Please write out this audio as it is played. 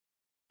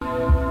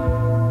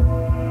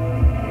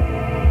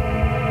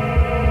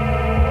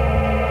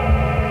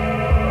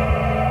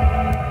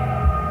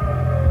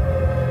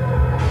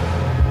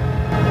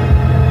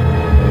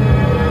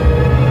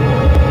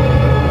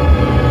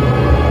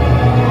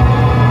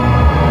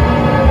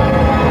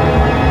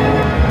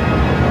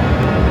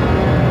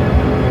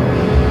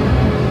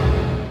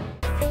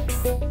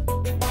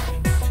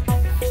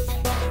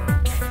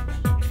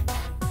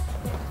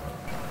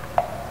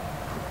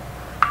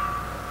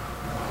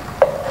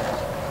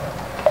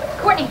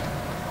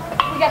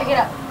gotta get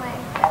up.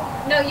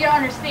 No, you don't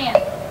understand.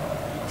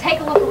 Take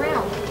a look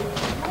around.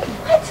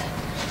 What?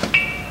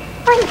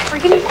 We're in the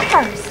freaking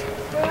bars.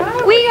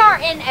 We are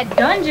in a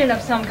dungeon of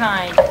some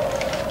kind.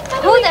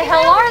 Who the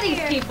hell are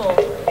these people?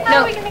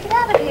 How are we gonna get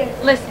out of here?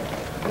 Listen.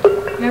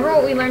 Remember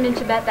what we learned in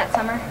Tibet that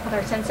summer with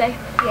our sensei?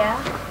 Yeah.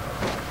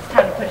 It's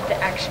time to put it to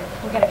action.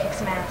 We gotta kick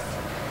some ass.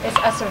 It's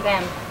us or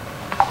them.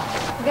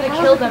 We gotta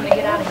kill them to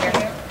get out of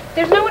here.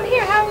 There's no one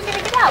here. How are we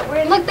gonna get out? We're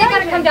in Look, the they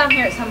gotta dungeon. come down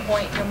here at some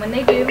point, and when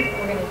they do,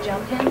 we're gonna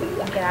jump him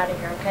and get out of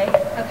here, okay?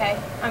 Okay,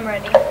 I'm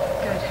ready.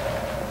 Good.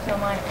 So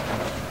am I.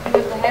 I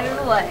got the head and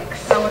the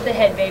legs. I want the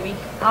head, baby.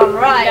 All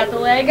right. You got the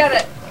leg? Got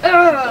it.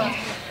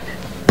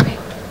 Okay.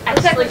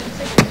 Actually,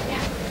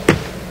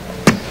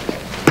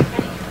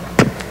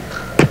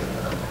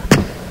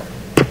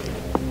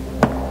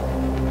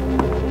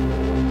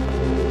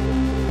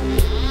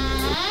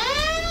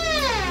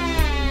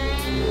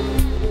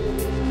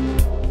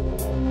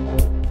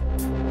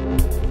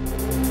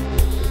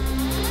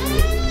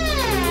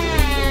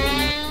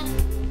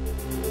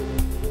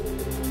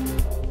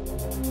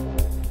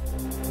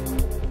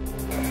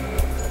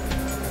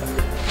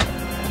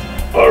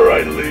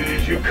 Alright,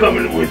 ladies, you're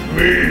coming with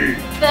me.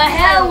 the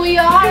hell we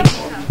are!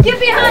 Get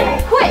behind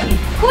me! Quick!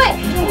 Quick!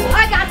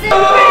 I got this!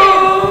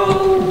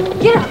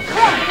 Get up!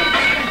 Quick!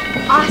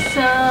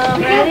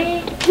 Awesome!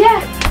 Ready?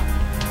 Yeah.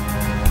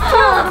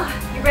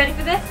 You ready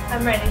for this?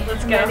 I'm ready.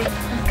 Let's go.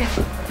 Let's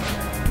go.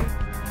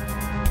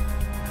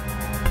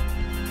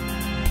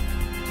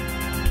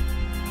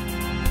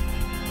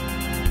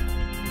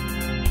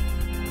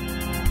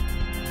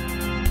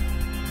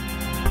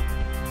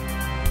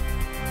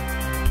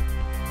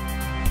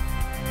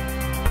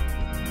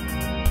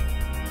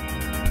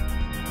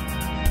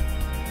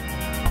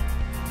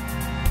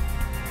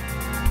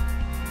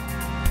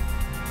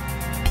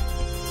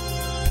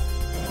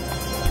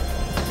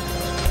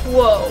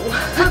 Whoa.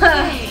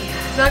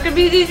 It's not gonna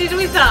be as easy as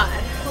we thought.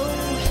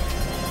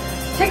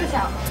 Check this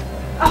out.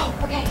 Oh,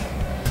 okay.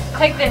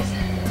 Take this.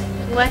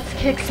 Let's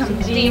kick some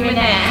demon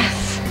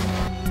ass.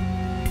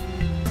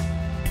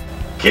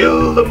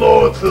 Kill the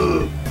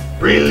mortal.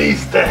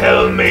 Release the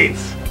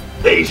hellmates.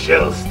 They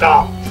shall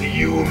stop the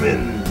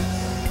humans.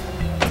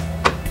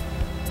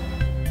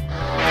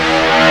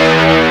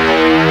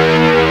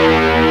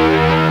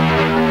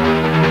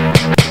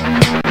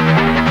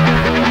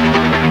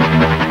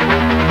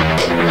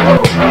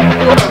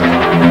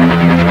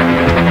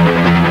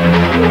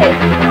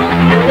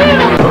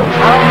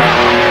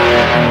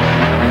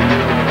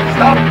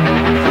 Stop!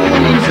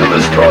 Fools will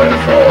destroy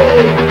us all!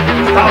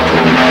 Stop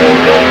them before they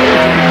go to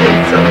the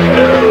gates of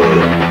hell!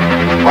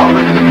 Follow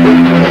me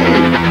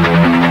quickly!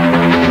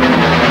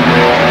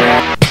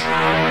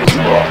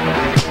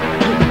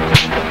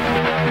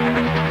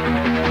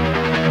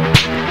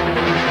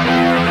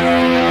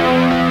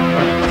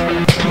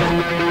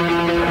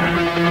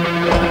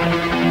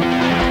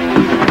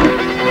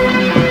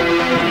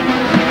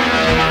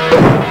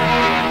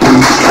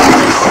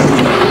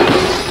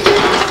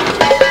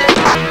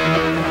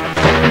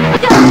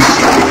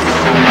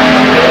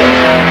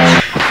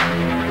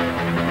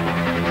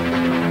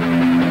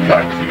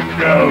 Got you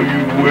now,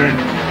 you win!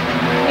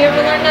 You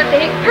ever learn not to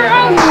hit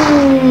girls?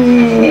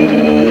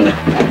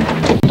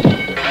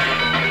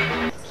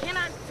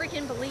 Cannot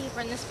freaking believe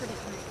we're in this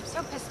predicament. I'm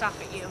so pissed off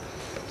at you.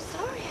 I'm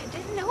sorry, I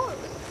didn't know it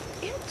was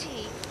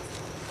empty.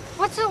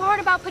 What's so hard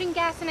about putting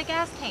gas in a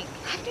gas tank?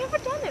 I've never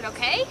done it,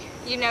 okay?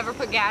 You never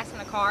put gas in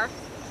a car?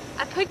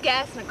 I put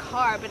gas in a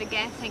car, but a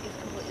gas tank is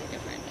completely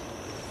different.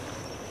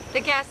 The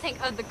gas tank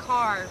of the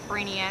car,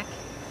 Brainiac.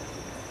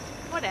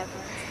 Whatever.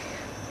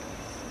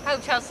 I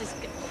hope Chelsea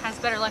has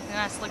better luck than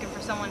us looking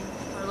for someone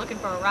or looking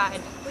for a ride.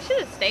 We should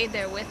have stayed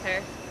there with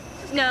her.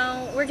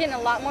 No, we're getting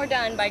a lot more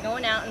done by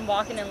going out and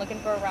walking and looking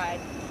for a ride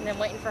and then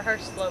waiting for her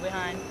to slow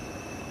behind.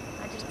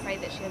 I just pray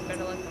that she has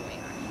better luck than we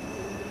are.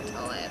 That's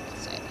all I have to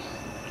say.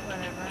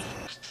 Whatever.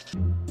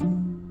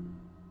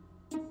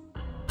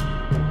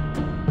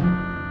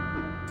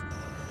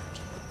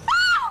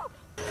 Oh!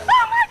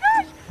 Oh my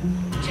gosh!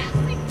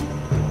 Chelsea!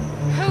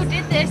 Who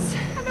did this?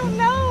 I don't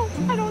know.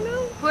 I don't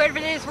know. Whoever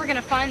it is, we're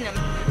gonna find them.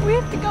 We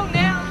have to go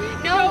now. We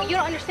have to No, go. you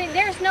don't understand.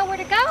 There's nowhere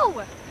to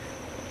go.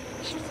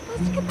 She was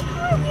supposed to get the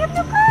car. We have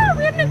no car.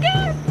 We have no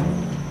gas.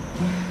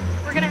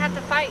 We're gonna have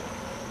to fight.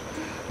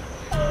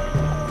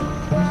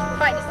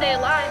 Fight to stay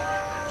alive.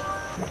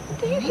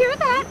 Do you hear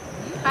that?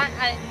 I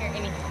didn't hear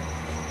anything.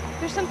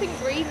 There's something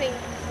breathing.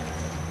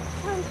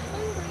 I'm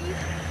hungry.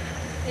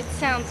 It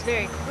sounds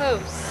very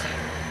close.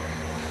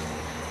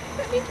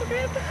 That means we're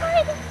gonna have to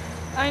fight.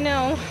 I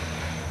know.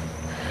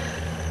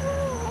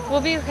 We'll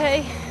be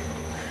okay.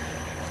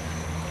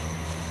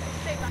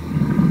 Stay back.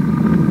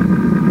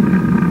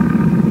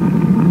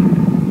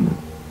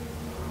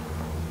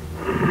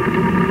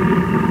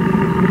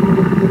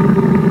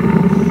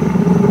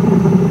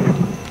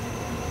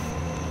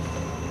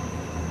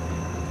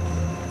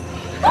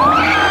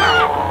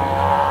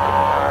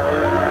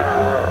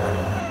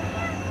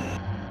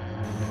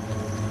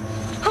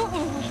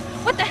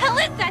 What the hell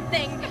is that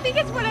thing? I think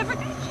it's whatever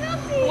got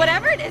Chelsea.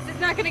 Whatever it is, it's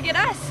not gonna get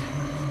us.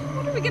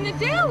 What are we gonna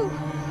do?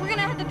 We're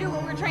gonna have to do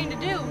what we're trained to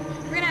do.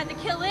 We're gonna have to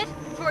kill it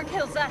before it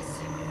kills us.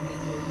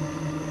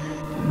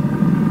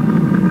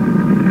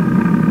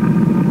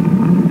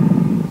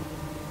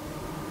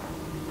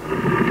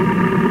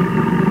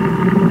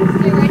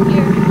 Stay right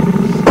here.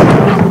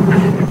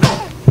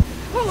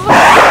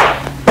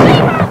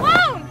 Leave her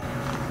alone!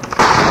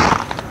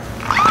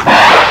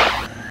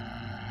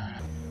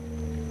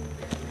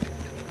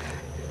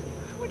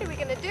 What are we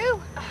gonna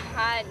do? I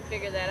hadn't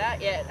figured that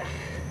out yet.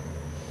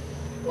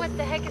 What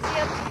the heck is he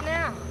up to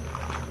now?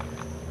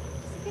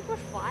 Does he think we're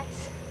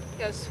flies?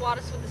 Go swat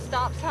us with the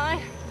stop sign?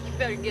 You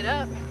better get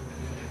up.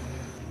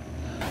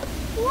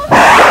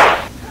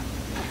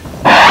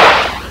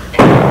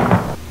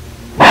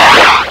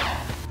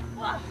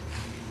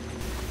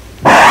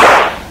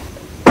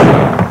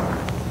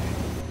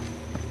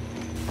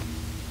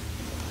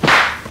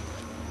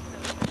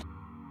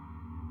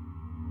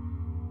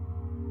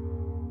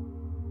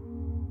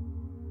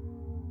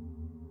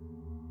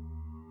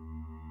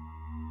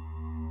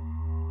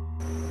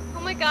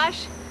 Oh my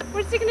gosh,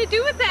 what is he gonna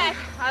do with that?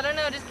 I don't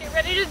know, just get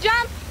ready to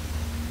jump.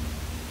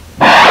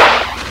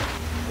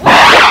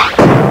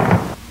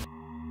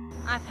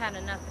 I've had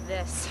enough of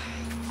this.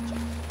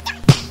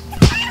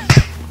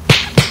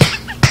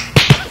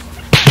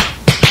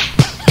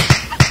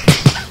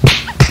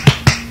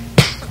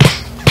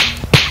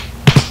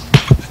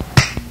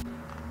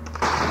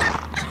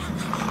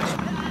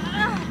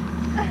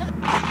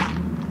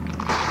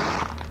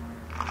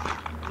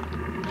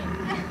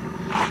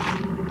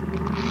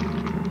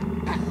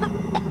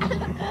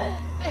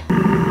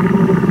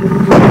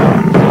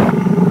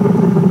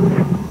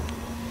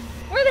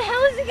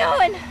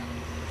 Going?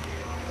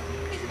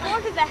 He's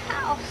going to the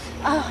house.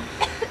 Oh,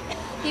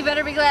 you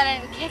better be glad I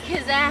didn't kick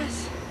his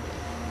ass.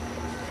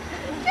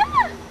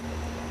 Jenna!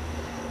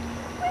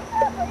 Wake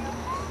up!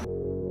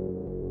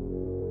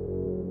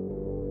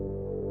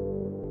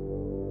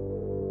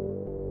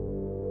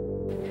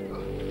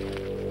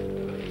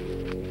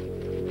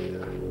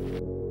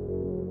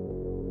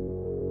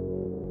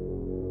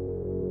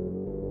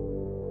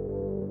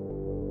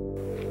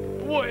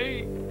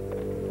 Wait!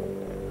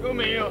 Come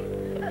here.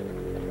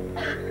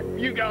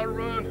 You gotta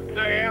run.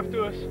 They're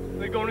after us.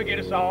 They're gonna get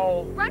us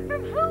all. Run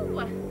from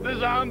who? The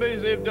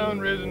zombies have done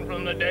risen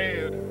from the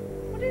dead.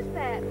 What is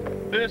that?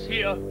 This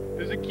here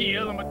is a key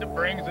element that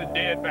brings the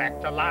dead back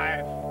to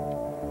life.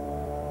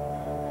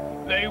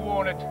 They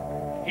want it.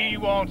 He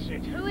wants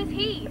it. Who is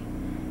he?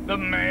 The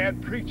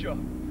mad preacher.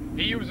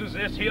 He uses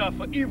this here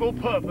for evil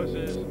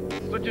purposes,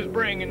 such as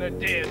bringing the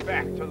dead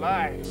back to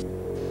life.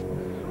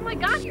 Oh my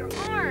God, your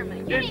arm.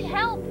 You need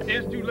help.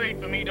 It's too late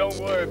for me. Don't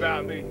worry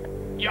about me.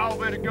 Y'all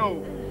better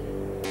go.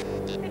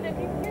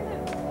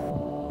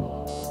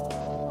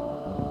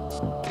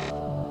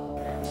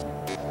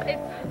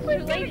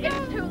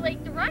 It's too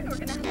late to run. We're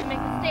gonna have to make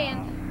a stand.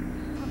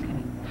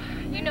 Okay.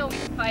 You know we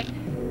can fight.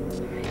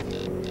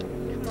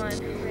 Come on,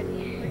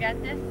 ready. We got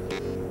this?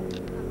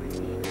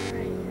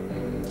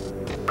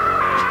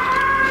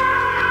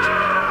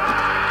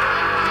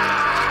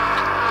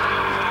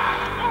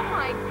 Oh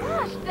my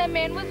gosh, that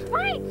man was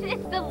right.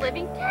 It's the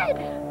living dead.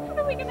 What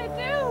are we gonna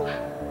do?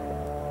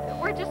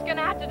 We're just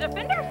gonna have to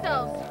defend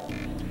ourselves.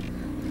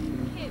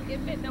 Can't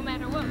get bit no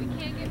matter what. We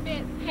can't get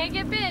bit. Can't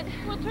get bit.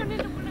 We'll turn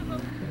into one of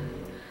them.